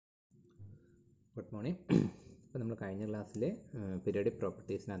Good morning. അപ്പോൾ നമ്മൾ കഴിഞ്ഞ ക്ലാസ്സിലെ പീരിയോഡിക്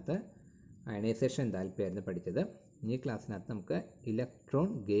പ്രോപ്പർട്ടീസിനകത്ത് അയണൈസേഷൻ എന്താൽപ്പിയായിരുന്നു പഠിച്ചത്. ഈ ക്ലാസ്സിനകത്ത് നമുക്ക് ഇലക്ട്രോൺ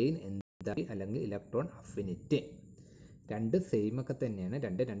ഗെയിൻ എന്താൽപ്പി അല്ലെങ്കിൽ ഇലക്ട്രോൺ അഫിനിറ്റി രണ്ട് സെയിം ഒക്കെ തന്നെയാണ്,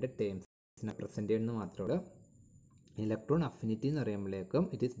 രണ്ട് ടേംസിനെ പ്രസൻറ്റ് ചെയ്യുന്നത് മാത്രമേ. ഇലക്ട്രോൺ അഫിനിറ്റി എന്ന് പറയുമ്പോഴേക്കും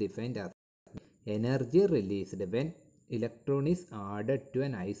it is defined as energy released when electron is added to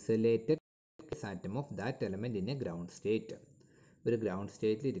an isolated atom of that element in A ground state. ഒരു ഗ്രൗണ്ട്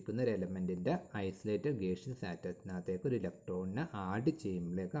സ്റ്റേറ്റിൽ ഇരിക്കുന്ന ഒരു എലമെൻറ്റിൻ്റെ ഐസൊലേറ്റഡ് ഗേഷ്യസ് ആറ്റത്തിനകത്തേക്ക് ഒരു ഇലക്ട്രോണിനെ ആഡ്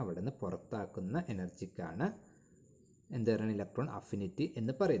ചെയ്യുമ്പോഴേക്ക് അവിടെ നിന്ന് പുറത്താക്കുന്ന എനർജിക്കാണ് എന്ത് പറയുന്നത്, ഇലക്ട്രോൺ അഫിനിറ്റി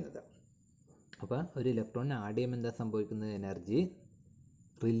എന്ന് പറയുന്നത്. അപ്പോൾ ഒരു ഇലക്ട്രോണിനെ ആഡ് ചെയ്യുമ്പോൾ എന്താ സംഭവിക്കുന്നത്, എനർജി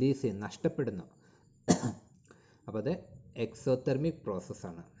റിലീസ് ചെയ്യും, നഷ്ടപ്പെടുന്നു. അപ്പോൾ അത് എക്സോതെർമിക്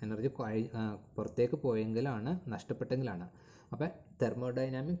പ്രോസസ്സാണ്. എനർജി പുറത്തേക്ക് പോയെങ്കിലാണ്, നഷ്ടപ്പെട്ടെങ്കിലാണ്. അപ്പോൾ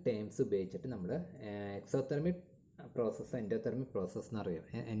തെർമോഡൈനാമിക് ടേംസ് ഉപയോഗിച്ചിട്ട് നമ്മൾ എക്സോതെർമിക് പ്രോസസ്സ് എൻഡോതെർമിക് പ്രോസസ്സ് എന്ന് പറയും.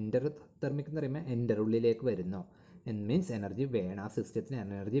 എൻഡോതെർമിക് എന്ന് പറയുമ്പോൾ ഉള്ളിലേക്ക് വരുന്നു, മീൻസ് എനർജി വേണം, ആ സിസ്റ്റത്തിന്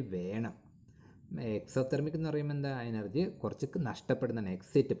എനർജി വേണം. എക്സോതെർമിക് എന്ന് പറയുമ്പോൾ എന്താ, എനർജി കുറച്ച് നഷ്ടപ്പെടുന്നതാണ്,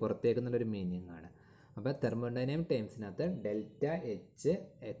 എക്സിറ്റ്, പുറത്തേക്ക് എന്നുള്ളൊരു മീനിങ് ആണ്. അപ്പോൾ തെർമോഡൈനാമിക് ടേംസിനകത്ത് ഡെൽറ്റ എച്ച്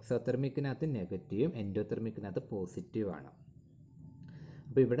എക്സോതെർമിക്കിനകത്ത് നെഗറ്റീവും എൻഡോതെർമിക്കിനകത്ത് പോസിറ്റീവാണ്.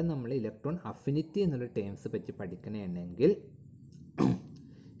 അപ്പോൾ ഇവിടെ നമ്മൾ ഇലക്ട്രോൺ അഫിനിറ്റി എന്നുള്ള ടേംസ് വെച്ച്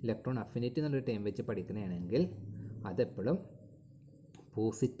പഠിക്കണമെങ്കിൽ അതെപ്പോഴും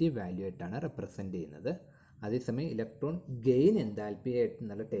പോസിറ്റീവ് വാല്യൂ ആയിട്ടാണ് റെപ്രസെൻ്റ് ചെയ്യുന്നത്. അതേസമയം ഇലക്ട്രോൺ ഗെയിൻ എന്താൽപ്പി ആയിട്ട്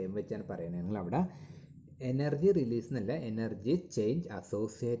എന്നുള്ള ടേം വെച്ചാണ് പറയുന്നതെങ്കിൽ അവിടെ എനർജി റിലീസ് എന്നല്ല, എനർജി ചേഞ്ച്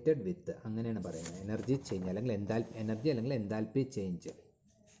അസോസിയേറ്റഡ് വിത്ത്, അങ്ങനെയാണ് പറയുന്നത്. എനർജി ചേഞ്ച് അല്ലെങ്കിൽ എനർജി അല്ലെങ്കിൽ എന്താൽപ്പി change.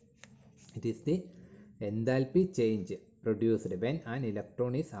 It is the എന്താൽപ്പി change produced when an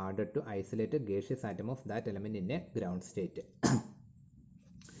electron is added to isolated gaseous atom of that element in a ground state.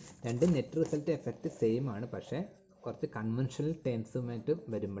 രണ്ട് net result effect same ആണ്, പക്ഷേ കുറച്ച് conventional ടേംസുമായിട്ട്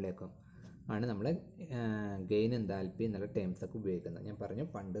വരുമ്പോഴേക്കും ആണ് നമ്മൾ ഗെയിൻ എന്താൽപ്പി എന്നുള്ള ടേംസൊക്കെ ഉപയോഗിക്കുന്നത്. ഞാൻ പറഞ്ഞു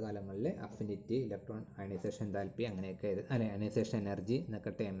പണ്ട് കാലങ്ങളിൽ അഫിനിറ്റി, ഇലക്ട്രോൺ അയണൈസേഷൻ എന്താൽപ്പി അങ്ങനെയൊക്കെ അയണൈസേഷൻ എനർജി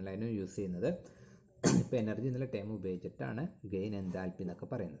എന്നൊക്കെ ടേമിലായിരുന്നു യൂസ് ചെയ്യുന്നത്. ഇപ്പോൾ എനർജി എന്നുള്ള ടേം ഉപയോഗിച്ചിട്ടാണ് ഗെയിൻ എന്താൽപ്പി എന്നൊക്കെ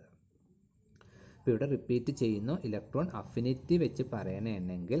പറയുന്നത്. ഇപ്പോൾ ഇവിടെ റിപ്പീറ്റ് ചെയ്യുന്നു, ഇലക്ട്രോൺ അഫിനിറ്റി വെച്ച്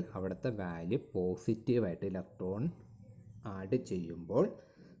പറയണമെങ്കിൽ അവിടുത്തെ വാല്യൂ പോസിറ്റീവായിട്ട് ഇലക്ട്രോൺ ആഡ് ചെയ്യുമ്പോൾ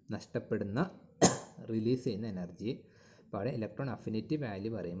നഷ്ടപ്പെടുന്ന റിലീസ് ചെയ്യുന്ന എനർജി, അപ്പോൾ അവിടെ ഇലക്ട്രോൺ അഫിനിറ്റി വാല്യൂ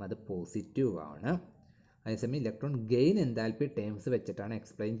പറയുമ്പോൾ അത് പോസിറ്റീവ് ആണ്. അതേസമയം ഇലക്ട്രോൺ ഗെയിൻ എന്താൽപ്പി ടേംസ് വെച്ചിട്ടാണ്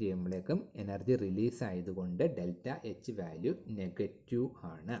എക്സ്പ്ലെയിൻ ചെയ്യുമ്പോഴേക്കും എനർജി റിലീസ് ആയതുകൊണ്ട് ഡെൽറ്റ എച്ച് വാല്യൂ നെഗറ്റീവ്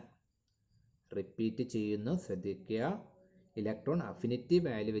ആണ്. റിപ്പീറ്റ് ചെയ്യുന്നു, ശ്രദ്ധിക്കുക. ഇലക്ട്രോൺ അഫിനിറ്റി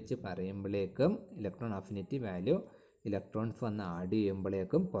വാല്യൂ വെച്ച് പറയുമ്പോഴേക്കും ഇലക്ട്രോൺ അഫിനിറ്റി വാല്യൂ ഇലക്ട്രോൺസ് വന്ന് ആഡ്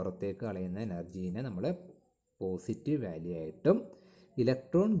ചെയ്യുമ്പോഴേക്കും പുറത്തേക്ക് കളയുന്ന എനർജീനെ നമ്മൾ പോസിറ്റീവ് വാല്യൂ ആയിട്ടും,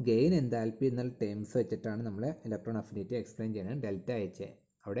 ഇലക്ട്രോൺ ഗെയിൻ എന്താൽപ്പി എന്നുള്ള ടേംസ് വെച്ചിട്ടാണ് നമ്മൾ ഇലക്ട്രോൺ അഫിനിറ്റി എക്സ്പ്ലെയിൻ ചെയ്യുന്നത്. ഡെൽറ്റ എച്ച്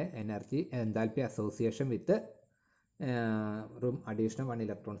അവിടെ energy എന്താൽപ്പി association with room additional 1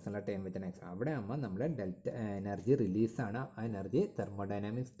 electrons എന്നുള്ള ടേം വെച്ചാണ്. അവിടെ ആകുമ്പോൾ നമ്മൾ ഡെൽറ്റ എനർജി റിലീസാണ്. ആ energy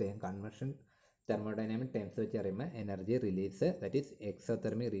thermodynamics term convention thermodynamic terms വെച്ച് പറയുമ്പോൾ energy release, that is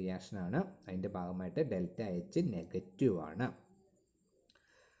exothermic reaction ആണ്. അതിൻ്റെ ഭാഗമായിട്ട് ഡെൽറ്റ എച്ച് നെഗറ്റീവ് ആണ്.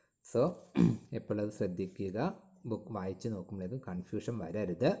 സോ എപ്പോഴും അത് ശ്രദ്ധിക്കുക, ബുക്ക് വായിച്ച് നോക്കുമ്പോഴേക്കും കൺഫ്യൂഷൻ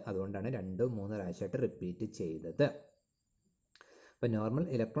വരരുത്. അതുകൊണ്ടാണ് 2-3 പ്രാവശ്യമായിട്ട് റിപ്പീറ്റ് ചെയ്തത്. അപ്പോൾ നോർമൽ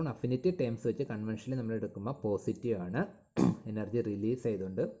ഇലക്ട്രോൺ അഫിനിറ്റി ടേംസ് വെച്ച് കൺവെൻഷനിൽ നമ്മൾ എടുക്കുമ്പോൾ പോസിറ്റീവ് ആണ്, എനർജി റിലീസ്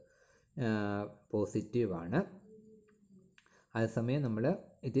ചെയ്തുകൊണ്ട് പോസിറ്റീവ് ആണ്. അതേസമയം നമ്മൾ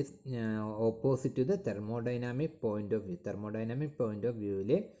it is opposite to the thermodynamic point of view. Thermodynamic point of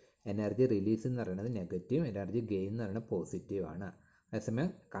വ്യൂവിൽ എനർജി റിലീസ് എന്ന് പറയുന്നത് നെഗറ്റീവ്, എനർജി ഗെയിൻ എന്ന് പറയുന്നത് പോസിറ്റീവ് ആണ്. അതേസമയം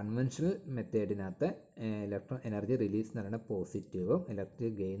കൺവെൻഷണൽ മെത്തേഡിനകത്ത് ഇലക്ട്രോൺ എനർജി റിലീസ് എന്ന് പറയുന്നത് പോസിറ്റീവും എനർജി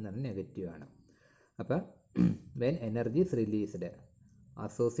ഗെയിൻ എന്ന് പറയുന്നത് നെഗറ്റീവ് ആണ്. അപ്പോൾ when energy is released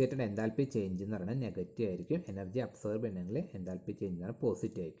associated എന്താൽപ്പി change എന്ന് പറയുന്നത് നെഗറ്റീവ് ആയിരിക്കും. എനർജി അബ്സോർബ് ചെയ്യണമെങ്കിൽ എന്താൽപ്പി ചേഞ്ച് എന്ന് പറയുന്നത്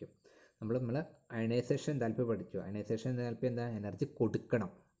പോസിറ്റീവ് ആയിരിക്കും. നമ്മൾ അയണൈസേഷൻ എന്താൽപ്പി പഠിച്ചു. അയണൈസേഷൻ എന്താൽപ്പി എന്താ, എനർജി കൊടുക്കണം,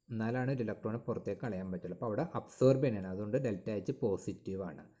 എന്നാലാണ് ഒരു ഇലക്ട്രോണെ പുറത്തേക്ക് കളയാൻ പറ്റുള്ളൂ. അപ്പോൾ അവിടെ അബ്സോർബ് ചെയ്യണം, അതുകൊണ്ട് ഡെൽറ്റ എച്ച് പോസിറ്റീവ്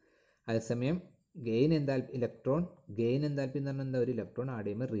ആണ്. അതേസമയം ഗെയിൻ എന്താൽപ്പി ഇലക്ട്രോൺ ഗെയിൻ എന്താൽപ്പി എന്ന് പറഞ്ഞാൽ എന്താ, ഒരു ഇലക്ട്രോൺ ആഡ്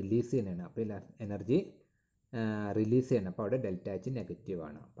ചെയ്യുമ്പോൾ റിലീസ് ചെയ്യണം. അപ്പോൾ എനർജി റിലീസ് ചെയ്യണം, അപ്പോൾ അവിടെ ഡെൽറ്റ എച്ച് നെഗറ്റീവ്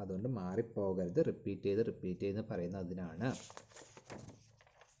ആണ്. അപ്പോൾ അതുകൊണ്ട് മാറിപ്പോകരുത്, റിപ്പീറ്റ് ചെയ്ത് പറയുന്നതിനാണ്.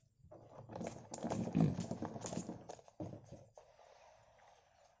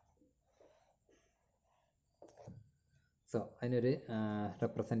 സോ അതിനൊരു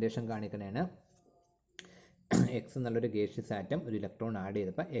റെപ്രസെൻറ്റേഷൻ കാണിക്കണേണ്. എക്സ് എന്നുള്ളൊരു ഗേഷ്യസ് ആറ്റം ഒരു ഇലക്ട്രോൺ ആഡ്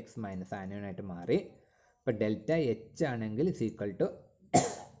ചെയ്തപ്പോൾ എക്സ് മൈനസ് ആനോണായിട്ട് മാറി. അപ്പോൾ ഡെൽറ്റ എച്ച് ആണെങ്കിൽ is equal to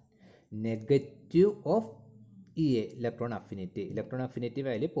negative of E A electron affinity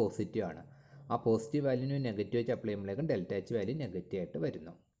value positive ആണ്. ആ പോസിറ്റീവ് വാല്യൂന് നെഗറ്റീവ് വെച്ച് അപ്ലൈ ചെയ്യുമ്പോഴേക്കും ഡെൽറ്റ എച്ച് വാല്യൂ നെഗറ്റീവ് ആയിട്ട്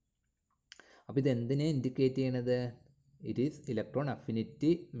വരുന്നു. അപ്പോൾ ഇതെന്തിനെ ഇൻഡിക്കേറ്റ് ചെയ്യണത്? It is electron affinity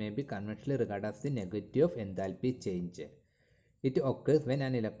may be conventionally regard as the negative of enthalpy change. It occurs when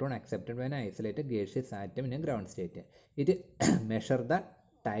an electron accepted by an isolated gaseous atom in a ground state. It measures the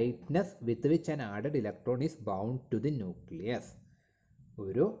tightness with which an added electron is bound to the nucleus.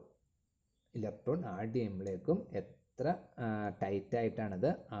 ഒരു electron add ചെയ്യുമ്പോഴേക്കും എത്ര tight ആയിട്ടാണത്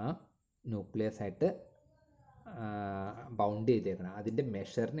ആ nucleus ആയിട്ട് bound ചെയ്തേക്കണം, അതിൻ്റെ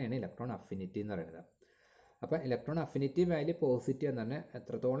മെഷറിനെയാണ് electron affinity എന്ന് പറയുന്നത്. അപ്പോൾ ഇലക്ട്രോൺ അഫിനിറ്റി വാല്യൂ പോസിറ്റീവ് എന്ന് പറഞ്ഞാൽ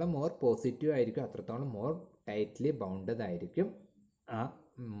എത്രത്തോളം മോർ പോസിറ്റീവ് ആയിരിക്കും അത്രത്തോളം മോർ ടൈറ്റ്ലി ബൗണ്ടഡ് ആയിരിക്കും ആ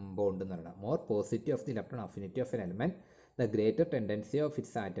ബോണ്ട് എന്ന് പറയുന്നത്. More positive of the electron affinity of N element the greater tendency of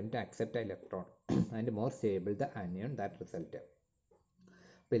its atom to accept electron and more stable the anion that result.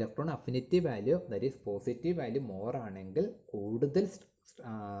 അപ്പോൾ electron affinity value that is positive value more ആണെങ്കിൽ കൂടുതൽ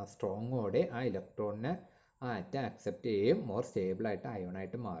സ്ട്രോങ്ങോടെ ആ ഇലക്ട്രോണിനെ ആ atom accept ചെയ്യും, more സ്റ്റേബിളായിട്ട്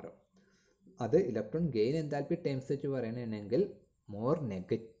അയോണായിട്ട് മാറും. അത് electron gain enthalpy terms വെച്ച് പറയുകയാണെങ്കിൽ മോർ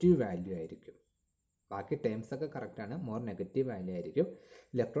നെഗറ്റീവ് വാല്യൂ ആയിരിക്കും. ബാക്കി ടേംസ് ഒക്കെ കറക്റ്റാണ്, മോർ നെഗറ്റീവ് വാല്യൂ ആയിരിക്കും.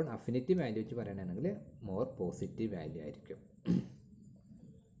 ഇലക്ട്രോൺ അഫിനിറ്റി വാല്യൂ വെച്ച് പറയുകയാണെങ്കിൽ മോർ പോസിറ്റീവ് വാല്യൂ ആയിരിക്കും.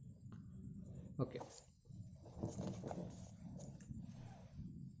 ഓക്കെ,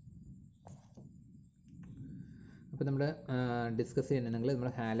 അപ്പോൾ നമ്മൾ ഡിസ്കസ് ചെയ്യണമെങ്കിൽ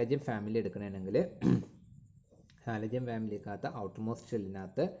നമ്മൾ ഹാലജൻ ഫാമിലി എടുക്കണമെങ്കിൽ ഹാലജൻ ഫാമിലിക്കകത്ത് ഔട്ടർ മോസ്റ്റ്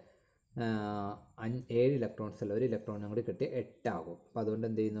ഷെല്ലിനകത്ത് 7 ഇലക്ട്രോൺസ് ഉള്ള ഒരു ഇലക്ട്രോണും കൂടി കിട്ടി 8 ആകും. അപ്പോൾ അതുകൊണ്ട്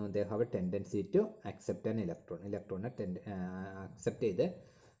എന്ത് ചെയ്യുന്നു, they have A tendency to accept an ഇലക്ട്രോണിനെ അക്സെപ്റ്റ് ചെയ്ത്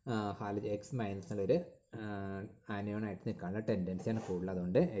എക്സ് മൈനസിലൊരു ആനിയോൺ ആയിട്ട് നിൽക്കാനുള്ള ടെൻഡൻസിയാണ് കൂടുതൽ.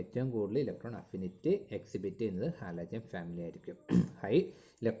 അതുകൊണ്ട് ഏറ്റവും കൂടുതൽ ഇലക്ട്രോൺ അഫിനിറ്റി എക്സിബിറ്റ് ചെയ്യുന്നത് ഹാലജൻ ഫാമിലി ആയിരിക്കും. High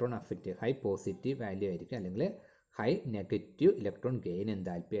electron affinity, high positive value ആയിരിക്കും, അല്ലെങ്കിൽ high negative electron gain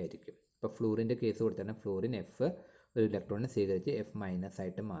enthalpy ആയിരിക്കും. ഇപ്പോൾ ഫ്ലൂറിൻ്റെ കേസ് കൊടുത്താണ് ഫ്ലൂറിൻ എഫ് ഒരു ഇലക്ട്രോണിനെ സ്വീകരിച്ച് എഫ് മൈനസ്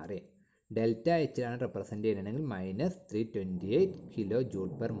ആയിട്ട് മാറി. ഡെൽറ്റ എച്ചിലാണ് റെപ്രസെൻറ്റ് ചെയ്യണമെങ്കിൽ -328 കിലോ ജൂൾ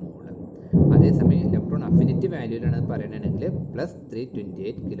പെർ മോള്. അതേസമയം ഇലക്ട്രോൺ അഫിനിറ്റി വാല്യൂയിലാണ് പറയണമെങ്കിൽ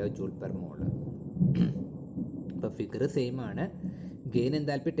 +328 കിലോ ജൂൾ പെർ മോള്. ഇപ്പോൾ ഫിഗർ സെയിം ആണ്. ഗെയിൻ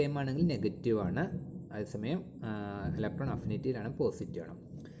എൻതാൽപ്പി ടൈം ആണെങ്കിൽ നെഗറ്റീവ് ആണ്, അതേസമയം ഇലക്ട്രോൺ അഫിനിറ്റിയിലാണ് പോസിറ്റീവ് ആണ്.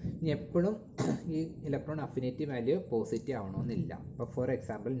 ഇനി എപ്പോഴും ഈ ഇലക്ട്രോൺ അഫിനിറ്റി വാല്യൂ പോസിറ്റീവ് ആവണമെന്നില്ല. ഇപ്പോൾ ഫോർ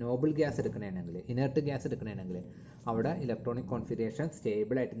എക്സാമ്പിൾ നോബിൾ ഗ്യാസ് എടുക്കണമെങ്കിൽ, ഇനേർട്ട് ഗ്യാസ് എടുക്കണമെങ്കിൽ അവിടെ ഇലക്ട്രോണിക് കോൺഫിഗറേഷൻ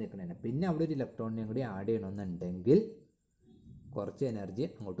സ്റ്റേബിളായിട്ട് നിൽക്കണേന്, പിന്നെ അവിടെ ഒരു ഇലക്ട്രോണിനെയും കൂടി ആഡ് ചെയ്യണമെന്നുണ്ടെങ്കിൽ കുറച്ച് എനർജി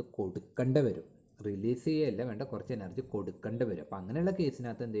അങ്ങോട്ട് കൊടുക്കേണ്ടി വരും. റിലീസ് ചെയ്യല്ല വേണ്ട, കുറച്ച് എനർജി കൊടുക്കേണ്ടി വരും. അപ്പോൾ അങ്ങനെയുള്ള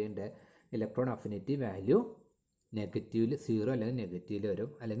കേസിനകത്ത് എന്ത് ചെയ്യേണ്ടത്, ഇലക്ട്രോൺ അഫിനിറ്റി വാല്യൂ നെഗറ്റീവിൽ 0 അല്ലെങ്കിൽ നെഗറ്റീവിൽ വരും,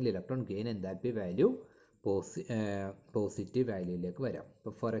 അല്ലെങ്കിൽ electron gain enthalpy value positive വാല്യൂയിലേക്ക് വരാം.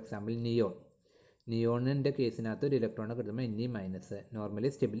 ഇപ്പോൾ ഫോർ എക്സാമ്പിൾ നിയോണിൻ്റെ കേസിനകത്ത് ഒരു ഇലക്ട്രോണിനെ കിട്ടുമ്പോൾ N- നോർമലി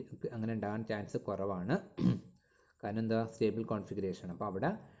അങ്ങനെ ഉണ്ടാകാൻ ചാൻസ് കുറവാണ്. കാരണം എന്താ, സ്റ്റേബിൾ കോൺഫിഗറേഷൻ. അപ്പോൾ അവിടെ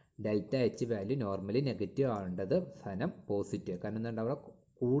delta H value normally negative ആവേണ്ടത് സാധനം പോസിറ്റീവ്. കാരണം എന്താ, അവിടെ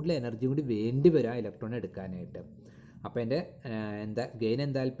കൂടുതൽ എനർജി കൂടി വേണ്ടി വരും ആ ഇലക്ട്രോൺ എടുക്കാനായിട്ട്. അപ്പോൾ എൻ്റെ ഗെയിൻ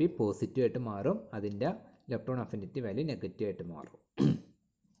എൻതാൽപ്പി പോസിറ്റീവ് ആയിട്ട് മാറും, അതിൻ്റെ ഇലക്ട്രോൺ അഫിനിറ്റി വാല്യൂ നെഗറ്റീവ് ആയിട്ട് മാറും.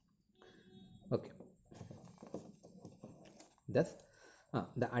 Okay, thus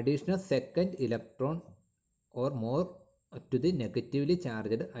the additional second electron or more to the negatively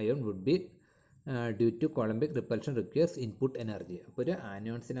charged ion would be due to Coulombic repulsion requires input energy. അപ്പോൾ ഒരു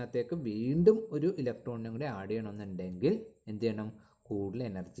ആനിയോൺസിനകത്തേക്ക് വീണ്ടും ഒരു ഇലക്ട്രോണിനെ കൂടി ആഡ് ചെയ്യണമെന്നുണ്ടെങ്കിൽ എന്ത് ചെയ്യണം, കൂടുതൽ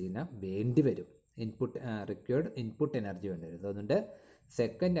എനർജീനെ വേണ്ടി വരും. റിക്വയർഡ് ഇൻപുട്ട് എനർജി വേണ്ടി വരും. അതുകൊണ്ട്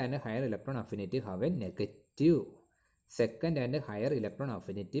second and higher electron affinity have A negative. Second and higher electron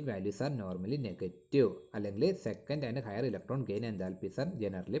affinity values R normally negative, അല്ലെങ്കിൽ second and higher electron gain enthalpies are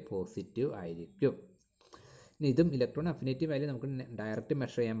generally positive ആയിരിക്കും. ഇനി ഇതും ഇലക്ട്രോൺ അഫിനിറ്റി വാല്യൂ നമുക്ക് direct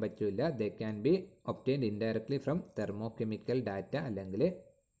measure ചെയ്യാൻ പറ്റില്ല. They can be obtained indirectly from thermochemical data അല്ലെങ്കിൽ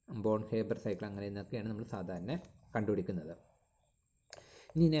bone Haber cycle, അങ്ങനെ എന്നൊക്കെയാണ് നമ്മൾ സാധാരണ കണ്ടുപിടിക്കുന്നത്.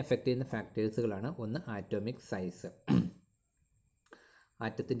 ഇനി ഇതിനെ എഫക്റ്റ് ചെയ്യുന്ന ഫാക്ടേഴ്സുകളാണ്. ഒന്ന് ആറ്റോമിക് സൈസ്.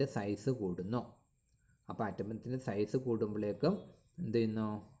 ആറ്റത്തിൻ്റെ സൈസ് കൂടുന്നു. അപ്പോൾ ആറ്റത്തിൻ്റെ സൈസ് കൂടുമ്പോഴേക്കും എന്ത് ചെയ്യുന്നു,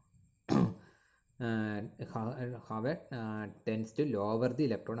 ഹവ tense to lower the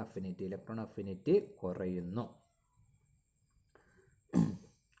electron affinity. Electron affinity കുറയുന്നു.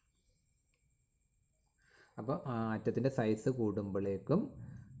 അപ്പോൾ ആറ്റത്തിൻ്റെ സൈസ് കൂടുമ്പോഴേക്കും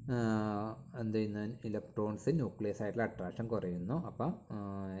എന്ത് ചെയ്യുന്ന ഇലക്ട്രോൺസ് ന്യൂക്ലിയസ് ആയിട്ടുള്ള അട്രാക്ഷൻ കുറയുന്നു. അപ്പം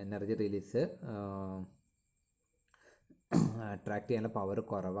എനർജി റിലീസ് അട്രാക്ട് ചെയ്യാനുള്ള പവർ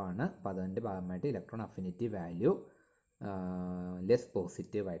കുറവാണ്. അപ്പോൾ അതിൻ്റെ ഭാഗമായിട്ട് ഇലക്ട്രോൺ അഫിനിറ്റി വാല്യൂ ലെസ്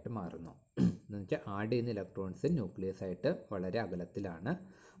പോസിറ്റീവായിട്ട് മാറുന്നു. എന്ന് വെച്ചാൽ ആഡ് ചെയ്യുന്ന ഇലക്ട്രോൺസ് ന്യൂക്ലിയസ് ആയിട്ട് വളരെ അകലത്തിലാണ്.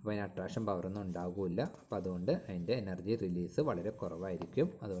 അപ്പോൾ അതിന് അട്രാക്ഷൻ പവറൊന്നും ഉണ്ടാകില്ല. അപ്പോൾ അതുകൊണ്ട് അതിൻ്റെ എനർജി റിലീസ് വളരെ കുറവായിരിക്കും.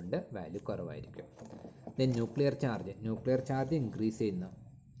 അതുകൊണ്ട് വാല്യൂ കുറവായിരിക്കും. ദെൻ ന്യൂക്ലിയർ ചാർജ് ഇൻക്രീസ് ചെയ്യുന്നു.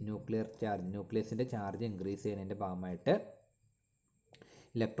 ന്യൂക്ലിയസിൻ്റെ ചാർജ് ഇൻക്രീസ് ചെയ്യുന്നതിൻ്റെ ഭാഗമായിട്ട്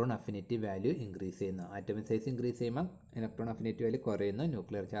ഇലക്ട്രോൺ അഫിനിറ്റി വാല്യൂ ഇൻക്രീസ് ചെയ്യുന്നു. ആറ്റോമിക് സൈസ് ഇൻക്രീസ് ചെയ്യുമ്പോൾ ഇലക്ട്രോൺ അഫിനിറ്റി വാല്യൂ കുറയുന്നു.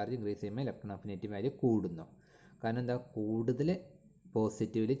 ന്യൂക്ലിയർ ചാർജ് ഇൻക്രീസ് ചെയ്യുമ്പോൾ ഇലക്ട്രോൺ അഫിനിറ്റി വാല്യൂ കൂടുന്നു. കാരണം എന്താ, കൂടുതൽ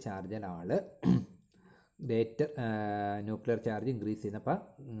പോസിറ്റീവ്ലി ചാർജ് ആൾ greater nuclear charge increase ചെയ്യുന്നപ്പോൾ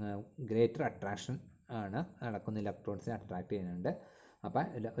greater attraction ആണ് നടക്കുന്ന, ഇലക്ട്രോൺസിനെ അട്രാക്ട് ചെയ്യുന്നുണ്ട്. അപ്പോൾ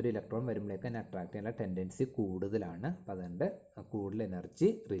ഒരു ഇലക്ട്രോൺ വരുമ്പോഴേക്ക് തന്നെ അട്രാക്ട് ചെയ്യാനുള്ള ടെൻഡൻസി കൂടുതലാണ്. അപ്പോൾ അതുകൊണ്ട് കൂടുതൽ എനർജി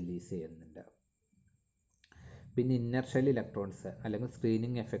റിലീസ് ചെയ്യുന്നുണ്ട്. പിന്നെ ഇനർഷ്യൽ ഇലക്ട്രോൺസ് അല്ലെങ്കിൽ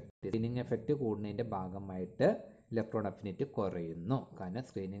സ്ക്രീനിങ് എഫക്റ്റ് കൂടുന്നതിൻ്റെ ഭാഗമായിട്ട് ഇലക്ട്രോൺ അഫിനിറ്റി കുറയുന്നു. കാരണം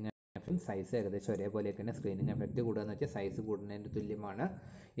സ്ക്രീനിങ് എഫക്റ്റ് സൈസ് ഏകദേശം ഒരേപോലെയൊക്കെ തന്നെ. സ്ക്രീനിങ് എഫക്റ്റ് കൂടുക എന്ന് വെച്ചാൽ സൈസ് കൂടുന്നതിന് തുല്യമാണ്.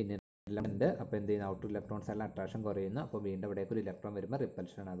 ഉണ്ട്. അപ്പോൾ എന്ത് ചെയ്യുന്നു, ഔട്ടർ ഇലക്ട്രോൺസ് എല്ലാം അട്രാക്ഷൻ കുറയുന്നു. അപ്പോൾ വീണ്ടും ഇവിടേക്ക് ഒരു ഇലക്ട്രോൺ വരുമ്പോൾ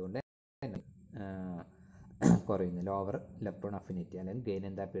റിപ്പൽഷൻ, അതുകൊണ്ട് കുറയുന്നു. ലോവർ ഇലക്ട്രോൺ അഫിനിറ്റി അല്ലെങ്കിൽ ഗെയിൻ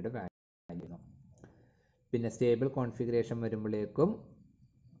എൻതാൽപ്പിയുടെ വാല്യൂ. പിന്നെ സ്റ്റേബിൾ കോൺഫിഗറേഷൻ വരുമ്പോഴേക്കും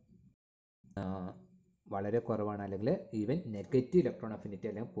വളരെ കുറവാണ്, അല്ലെങ്കിൽ ഈവൻ നെഗറ്റീവ് ഇലക്ട്രോൺ അഫിനിറ്റി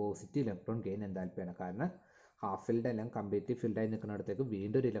അല്ലെങ്കിൽ പോസിറ്റീവ് ഇലക്ട്രോൺ ഗെയിൻ എൻതാൽപ്പിയാണ്. കാരണം ഹാഫ് ഫിൽഡ് അല്ലെങ്കിൽ കംപ്ലീറ്റ്ലി ഫിൽഡായി നിൽക്കുന്നിടത്തേക്ക്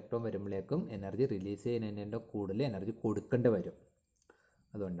വീണ്ടും ഒരു ഇലക്ട്രോൺ വരുമ്പോഴേക്കും എനർജി റിലീസ് ചെയ്യുന്നതിൻ്റെ കൂടുതൽ എനർജി കൊടുക്കേണ്ടി വരും.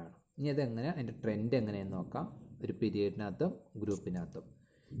 അതുകൊണ്ടാണ്. ഇനി അതെങ്ങനെ, അതിൻ്റെ ട്രെൻഡ് എങ്ങനെയെന്ന് നോക്കാം. ഒരു പീരീഡിനകത്തും ഗ്രൂപ്പിനകത്തും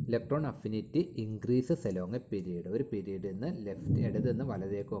electron affinity increases along A period. ഒരു പീരീഡിൽ നിന്ന് ഇടത് നിന്ന്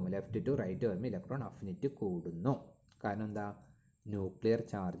വലതേക്ക് പോകുമ്പോൾ, ലെഫ്റ്റ് ടു റൈറ്റ് വരുമ്പോൾ ഇലക്ട്രോൺ അഫിനിറ്റി കൂടുന്നു. കാരണം എന്താ, ന്യൂക്ലിയർ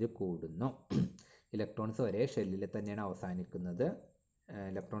ചാർജ് കൂടുന്നു. ഇലക്ട്രോൺസ് ഒരേ ഷെല്ലിൽ തന്നെയാണ് അവസാനിക്കുന്നത്.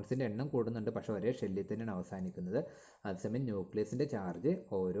 ഇലക്ട്രോൺസിൻ്റെ എണ്ണം കൂടുന്നുണ്ട്, പക്ഷേ ഒരേ ഷെല്ലിൽ തന്നെയാണ് അവസാനിക്കുന്നത്. അതേസമയം ന്യൂക്ലിയസിൻ്റെ ചാർജ്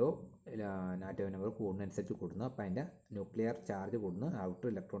ഓരോ ആറ്റം നമ്പർ കൂടുന്നതനുസരിച്ച് കൂടുന്നു. അപ്പോൾ അതിൻ്റെ ന്യൂക്ലിയർ ചാർജ് കൂടുന്നു, ഔട്ടർ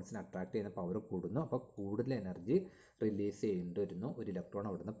ഇലക്ട്രോൺസിനെ അട്രാക്ട് ചെയ്യുന്ന പവർ കൂടുന്നു. അപ്പോൾ കൂടുതൽ എനർജി റിലീസ് ചെയ്യേണ്ടി വരുന്നു ഒരു ഇലക്ട്രോൺ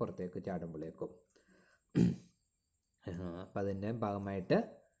അവിടുന്ന് പുറത്തേക്ക് ചാടുമ്പോഴേക്കും. അപ്പോൾ അതിൻ്റെ ഭാഗമായിട്ട്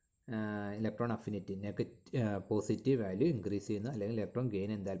electron affinity positive value increase ചെയ്യുന്നു, അല്ലെങ്കിൽ electron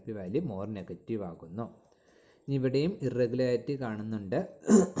gain enthalpy value more negative ആകുന്നു. ഇവിടെയും ഇറഗുലാരിറ്റി കാണുന്നുണ്ട്.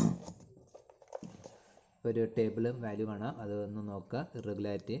 ഒരു ടേബിളും വാല്യൂ കാണാം, അതൊന്ന് നോക്കുക.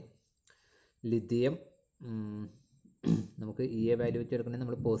 ഇറഗുലാരിറ്റി ലിഥിയം നമുക്ക് ഈ വാല്യൂ വെച്ച് എടുക്കണമെങ്കിൽ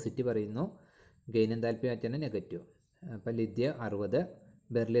നമ്മൾ പോസിറ്റീവ് പറയുന്നു, ഗെയിൻ എൻതാൽപ്പി വെച്ചാൽ നെഗറ്റീവ്. അപ്പോൾ ലിഥിയം 60,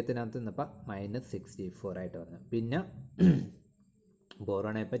 ബെർലിയത്തിനകത്ത് നിന്നപ്പോൾ -64 ആയിട്ട് വന്നു. പിന്നെ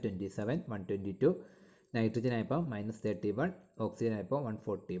ബോറോൺ ആയപ്പോൾ 27, 122, നൈട്രജൻ ആയപ്പോൾ -31, ഓക്സിജൻ ആയപ്പോൾ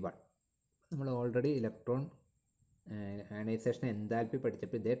 141. നമ്മൾ ഓൾറെഡി ഇലക്ട്രോൺ അയണൈസേഷൻ എൻതാൽപ്പി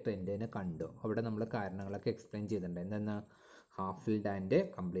പഠിച്ചപ്പോൾ ഇതേ ട്രെൻഡ് തന്നെ കണ്ടു. അവിടെ നമ്മൾ കാരണങ്ങളൊക്കെ എക്സ്പ്ലെയിൻ ചെയ്തിട്ടുണ്ട്. എന്തെന്നാ, half filled and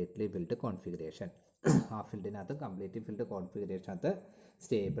completely filled configuration. Half ഫിൽഡിനകത്ത് completely filled കോൺഫിഗറേഷനകത്ത്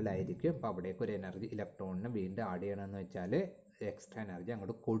stable ആയിരിക്കും. അപ്പോൾ അവിടേക്ക് ഒരു എനർജി ഇലക്ട്രോണിന് വീണ്ടും ആഡ് ചെയ്യണമെന്ന് വെച്ചാൽ എക്സ്ട്രാ എനർജി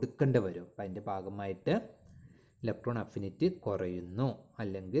അങ്ങോട്ട് കൊടുക്കേണ്ടി വരും. അപ്പോൾ അതിൻ്റെ ഭാഗമായിട്ട് ഇലക്ട്രോൺ അഫിനിറ്റി കുറയുന്നു,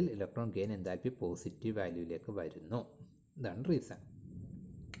 അല്ലെങ്കിൽ ഇലക്ട്രോൺ ഗെയിൻ എൻതാൽപ്പി പോസിറ്റീവ് വാല്യൂയിലേക്ക് വരുന്നു. ഇതാണ് റീസൺ.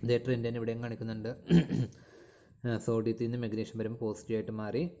 ഇതേ ട്രെൻഡ് തന്നെ ഇവിടെയും കാണിക്കുന്നുണ്ട്. സോഡിയത്തിൽ നിന്ന് മെഗ്നീഷ്യം വരുമ്പോൾ പോസിറ്റീവായിട്ട്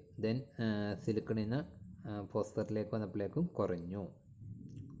മാറി, ദെൻ സിലിക്കണിൽ നിന്ന് ഫോസ്ഫറിലേക്ക് വന്നപ്പോഴേക്കും കുറഞ്ഞു.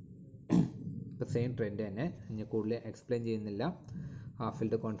 ഇപ്പോൾ സെയിം ട്രെൻഡ് തന്നെ, ഇനി കൂടുതൽ എക്സ്പ്ലെയിൻ ചെയ്യുന്നില്ല. Half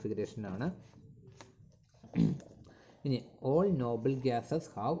filled കോൺഫിഗറേഷനാണ്. ഇനി all Noble gases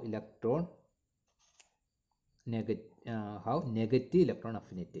have negative electron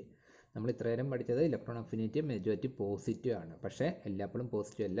affinity. നമ്മൾ ഇത്രയേരം പഠിച്ചത് ഇലക്ട്രോൺ അഫിനിറ്റി മെജോറിറ്റി പോസിറ്റീവ് ആണ്. പക്ഷേ എല്ലാപ്പോഴും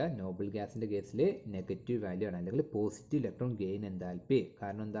പോസിറ്റീവ് അല്ല. നോബിൾ ഗ്യാസിൻ്റെ കേസിൽ നെഗറ്റീവ് വാല്യൂ ആണ്, അല്ലെങ്കിൽ പോസിറ്റീവ് ഇലക്ട്രോൺ ഗെയിൻ എൻതാൽപ്പി.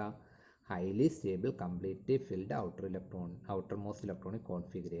 കാരണം എന്താ, highly stable completely filled outer most electronic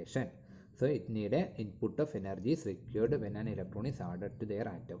configuration. So it need A input of energy is required when an electron is added to their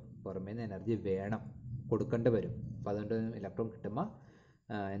atom. പുറമേ നിന്ന് energy വേണം, കൊടുക്കേണ്ടി വരും. അപ്പോൾ അതുകൊണ്ട് ഇലക്ട്രോൺ കിട്ടുമ്പോൾ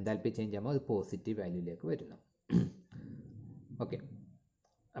എൻതാൽപ്പി ചേഞ്ച് ആകുമ്പോൾ അത് പോസിറ്റീവ് വാല്യൂയിലേക്ക് വരുന്നു. ഓക്കെ,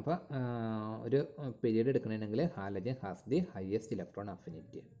 അപ്പോൾ ഒരു പീരീഡ് എടുക്കണമെങ്കിൽ halogen has the highest electron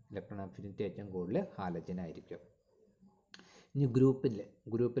affinity. Electron affinity ഏറ്റവും കൂടുതൽ ഹാലജൻ ആയിരിക്കും. ഇനി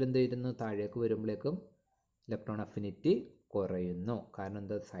ഗ്രൂപ്പിൽ എന്ത് ചെയ്യുന്നു, താഴേക്ക് വരുമ്പോഴേക്കും ഇലക്ട്രോൺ അഫിനിറ്റി കുറയുന്നു. കാരണം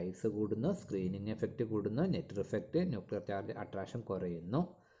എന്താ, സൈസ് കൂടുന്നു, സ്ക്രീനിങ് എഫക്റ്റ് കൂടുന്നു, നെറ്റ് റിഫക്റ്റ്, ന്യൂക്ലിയർ ചാർജ് അട്രാക്ഷൻ കുറയുന്നു.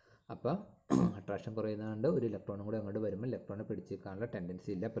 അപ്പോൾ അട്രാക്ഷൻ കുറയുന്നതുകൊണ്ട് ഒരു ഇലക്ട്രോണും കൂടെ അങ്ങോട്ട് വരുമ്പോൾ ഇലക്ട്രോണിനെ പിടിച്ചേക്കാനുള്ള ടെൻഡൻസി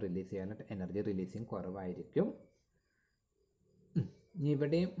ഇല്ല. അപ്പോൾ റിലീസ് ചെയ്യാനുള്ള എനർജി റിലീസിങ് കുറവായിരിക്കും. ഇനി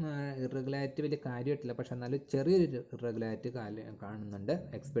ഇവിടെയും ഇറഗുലാരിറ്റി വലിയ കാര്യമായിട്ടില്ല, പക്ഷെ എന്നാലും ചെറിയൊരു ഇറഗുലാരിറ്റി കാണുന്നുണ്ട്.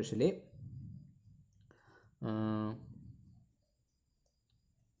 Especially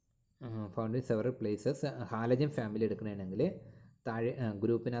found in several places. Halogen family എടുക്കണമെങ്കിൽ താഴെ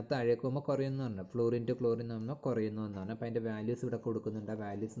ഗ്രൂപ്പിനകത്ത് താഴേക്ക് പോകുമ്പോൾ കുറയുന്നു പറഞ്ഞു, ഫ്ലോറിൻ ടു ക്ലോറിൻ എന്ന് പറഞ്ഞാൽ കുറയുന്നു എന്നാണ്. അപ്പോൾ അതിൻ്റെ വാല്യൂസ് ഇവിടെ കൊടുക്കുന്നുണ്ട്. ആ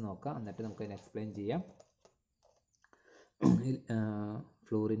വാല്യൂസ് നോക്കാം, എന്നിട്ട് നമുക്ക് അതിനെ എക്സ്പ്ലെയിൻ ചെയ്യാം.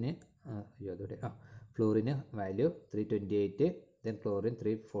 ഫ്ലോറിന് വാല്യൂ 328, then chlorine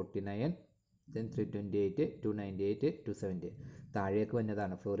 349, then 328, 298, 270. താഴേക്ക്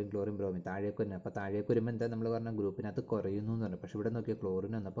വന്നതാണ് ഫ്ലോറിൻ ക്ലോറിൻ ബ്രോമിൻ താഴേക്ക് വരുന്നത്. അപ്പോൾ താഴേക്ക് വരുമ്പോൾ എന്താ നമ്മൾ പറഞ്ഞ ഗ്രൂപ്പിനകത്ത് കുറയുന്നു എന്ന് പറഞ്ഞു. പക്ഷേ ഇവിടെ നോക്കിയാൽ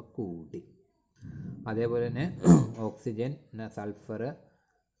ക്ലോറിൻ വന്നപ്പോൾ കൂടി. അതേപോലെ തന്നെ ഓക്സിജൻ, സൾഫർ,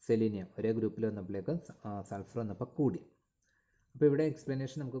 സെലീനിയം ഒരേ ഗ്രൂപ്പിൽ വന്നപ്പോഴേക്കും സൾഫർ വന്നപ്പോൾ കൂടി. അപ്പോൾ ഇവിടെ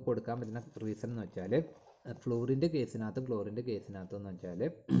എക്സ്പ്ലനേഷൻ നമുക്ക് കൊടുക്കാൻ പറ്റുന്ന റീസൺ എന്ന് വെച്ചാൽ ഫ്ലൂറിൻ്റെ കേസിനകത്തും ക്ലോറിൻ്റെ കേസിനകത്തും എന്ന് വെച്ചാൽ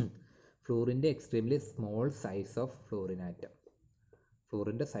ഫ്ലൂറിൻ്റെ extremely small size of fluorine atom.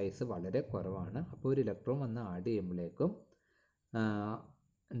 ഫ്ലൂറിൻ്റെ size വളരെ കുറവാണ്. അപ്പോൾ ഒരു ഇലക്ട്രോൺ വന്ന് ആഡ് ചെയ്യുമ്പോഴേക്കും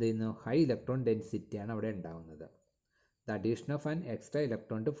എന്ത് ചെയ്യുന്നു, ഹൈ ഇലക്ട്രോൺ ഡെൻസിറ്റിയാണ് അവിടെ ഉണ്ടാകുന്നത്. The addition of an extra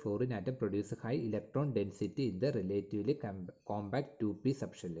electron to fluorine atom produce high electron density in the relatively compact 2p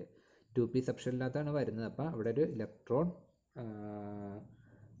subshell. 2p സബ്ഷെല്ലിനകത്താണ് വരുന്നത്. അപ്പോൾ അവിടെ ഒരു ഇലക്ട്രോൺ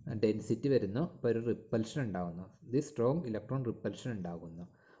ഡെൻസിറ്റി വരുന്നു. അപ്പോൾ ഒരു റിപ്പൽഷൻ ഉണ്ടാകുന്നു. ദി സ്ട്രോങ് ഇലക്ട്രോൺ റിപ്പൽഷൻ ഉണ്ടാകുന്നു.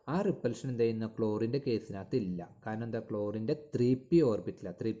 ആ റിപ്പൽഷൻ എന്ത് ചെയ്യുന്നു, ക്ലോറിൻ്റെ കേസിനകത്ത് ഇല്ല. കാരണം എന്താ, ക്ലോറിൻ്റെ 3p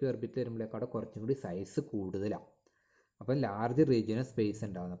ഓർബിറ്റിലാണ്. 3p ഓർബിറ്റ് വരുമ്പോഴേക്കും അവിടെ കുറച്ചും കൂടി സൈസ് കൂടുതലാണ്. അപ്പോൾ ലാർജ് റീജിയന് സ്പേസ്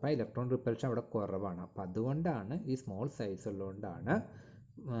ഉണ്ടാകുന്നത്. അപ്പോൾ ഇലക്ട്രോൺ റിപ്പൽഷൻ അവിടെ കുറവാണ്. അപ്പോൾ അതുകൊണ്ടാണ് ഈ സ്മോൾ സൈസ് ഉള്ളതുകൊണ്ടാണ്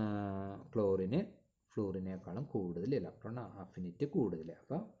ഫ്ലൂറിനേക്കാളും കൂടുതൽ ഇലക്ട്രോൺ അഫിനിറ്റി കൂടുതൽ.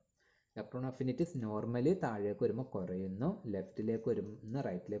 അപ്പോൾ ഇലക്ട്രോൺ അഫിനിറ്റി നോർമലി താഴേക്ക് വരുമ്പോൾ കുറയുന്നു, ലെഫ്റ്റിലേക്ക് വരുമ്പോൾ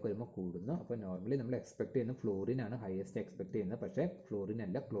റൈറ്റിലേക്ക് വരുമ്പോൾ കൂടുന്നു. അപ്പോൾ നോർമലി നമ്മൾ എക്സ്പെക്ട് ചെയ്യുന്ന ഫ്ലൂറിനാണ് ഹയസ്റ്റ് എക്സ്പെക്ട് ചെയ്യുന്നത്. പക്ഷേ ഫ്ലൂറിൻ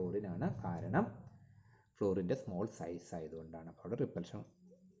അല്ല, ക്ലോറിനാണ്. കാരണം ഫ്ലൂറിൻ്റെ സ്മോൾ സൈസ് ആയതുകൊണ്ടാണ്. അപ്പോൾ അവിടെ റിപ്പൽഷൻ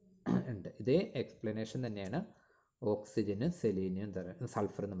ഉണ്ട്. ഇതേ എക്സ്പ്ലനേഷൻ തന്നെയാണ് ഓക്സിജനും സെലീനിയം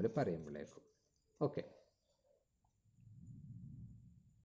സൾഫറും തമ്മിൽ പറയുമ്പോഴേക്കും. ഓക്കെ.